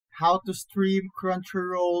how to stream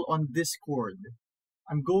Crunchyroll on Discord.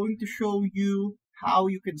 I'm going to show you how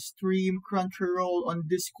you can stream Crunchyroll on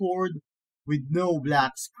Discord with no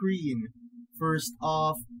black screen. First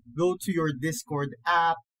off, go to your Discord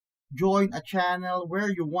app, join a channel where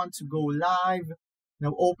you want to go live.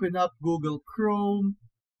 Now open up Google Chrome,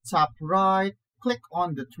 top right, click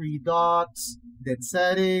on the three dots, then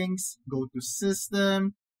settings, go to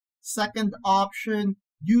system. Second option,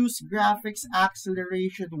 use graphics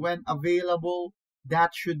acceleration when available.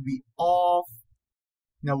 That should be off.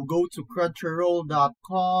 Now go to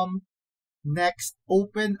crunchyroll.com. Next,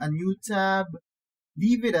 open a new tab.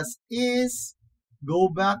 Leave it as is. Go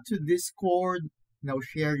back to Discord. Now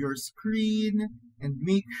share your screen and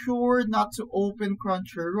make sure not to open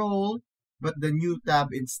Crunchyroll, but the new tab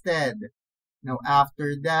instead. Now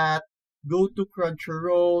after that, go to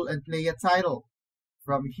Crunchyroll and play a title.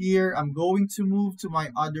 From here, I'm going to move to my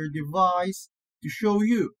other device to show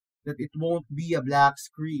you that it won't be a black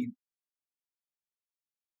screen.